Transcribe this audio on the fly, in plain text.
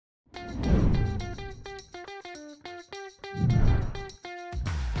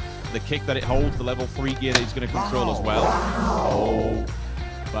the kick that it holds, the level 3 gear that he's going to control as well. Oh,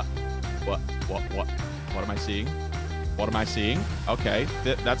 but what am I seeing? What am I seeing? Okay,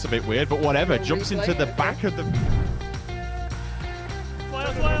 that's a bit weird, but whatever. Jumps into the back of the...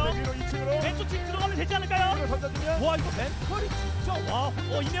 왼쪽 팀 들어가면 되지 않을까요? 와 이거 멘탈이 진짜 와.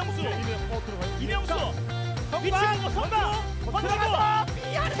 이명수. 위치는 거 선방. 건너가서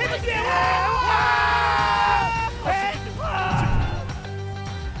헤븐스에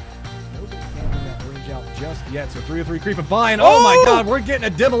just yet, so 3-3 creeping by, and oh my god, we're getting a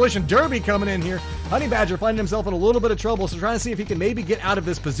demolition derby coming in here. Honey Badger finding himself in a little bit of trouble, so trying to see if he can maybe get out of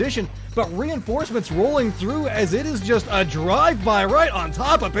this position, but reinforcements rolling through as it is just a drive-by right on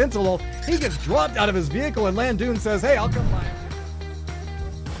top of Pintalol. He gets dropped out of his vehicle, and Landoon says, hey, I'll come by.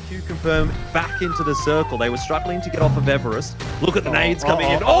 To confirm back into the circle. They were struggling to get off of Everest. Look at the nades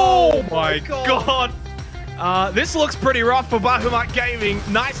coming in. Oh my god! This looks pretty rough for BAAAAM Gaming.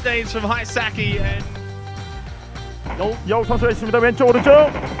 Nice nades from Haisaki and 여우 선수가 있습니다. 왼쪽 오른쪽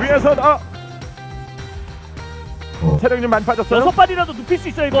위에서 체력이 좀 많이 빠졌어요. 6발이라도 눕힐 수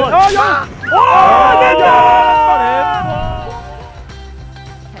있어요 이거. Catch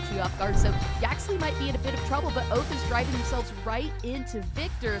you off guard, so Yaxley might be in a bit of trouble, but Oath is driving themselves right into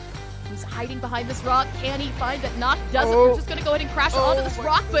Victor, who's hiding behind this rock. Can he find that knock? Doesn't. They're just gonna go ahead and crash onto this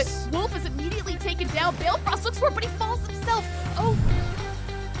rock, but Wolf is immediately taken down. Balefrost looks for it, but he falls himself. Oh.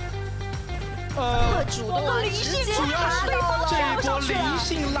 主动啊，直接爬到了，这一波灵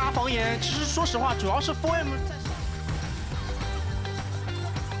性拉房檐，其实说实话，主要是 4M 在。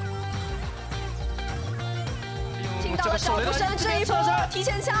听到了脚步声，这一波提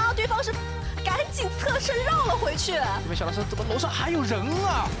前枪，对方是赶紧侧身绕了回去。没想到是怎么楼上还有人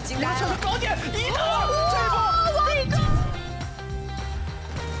啊！进来了，高点一个，这一波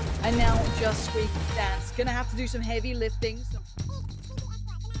，And now just Squeak Dance gonna have to do some heavy lifting.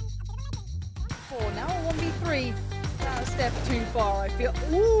 Now a 1v3. That's a step too far, I feel.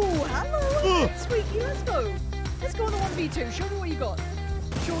 Ooh, hello, Squeaky, let's go. Let's go on the 1v2. Show me what you got.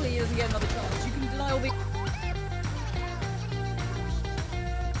 Surely he doesn't get another chance. You can deny all the...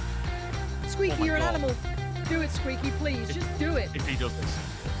 Squeaky, you're an animal. Do it, Squeaky, please. Just do it. If he does this.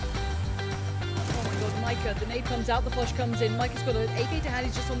 Oh my god, Micah. The nade comes out, the flush comes in. Micah's got an AK to hand,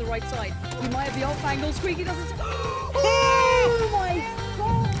 he's just on the right side. He might have the off angle. Squeaky doesn't...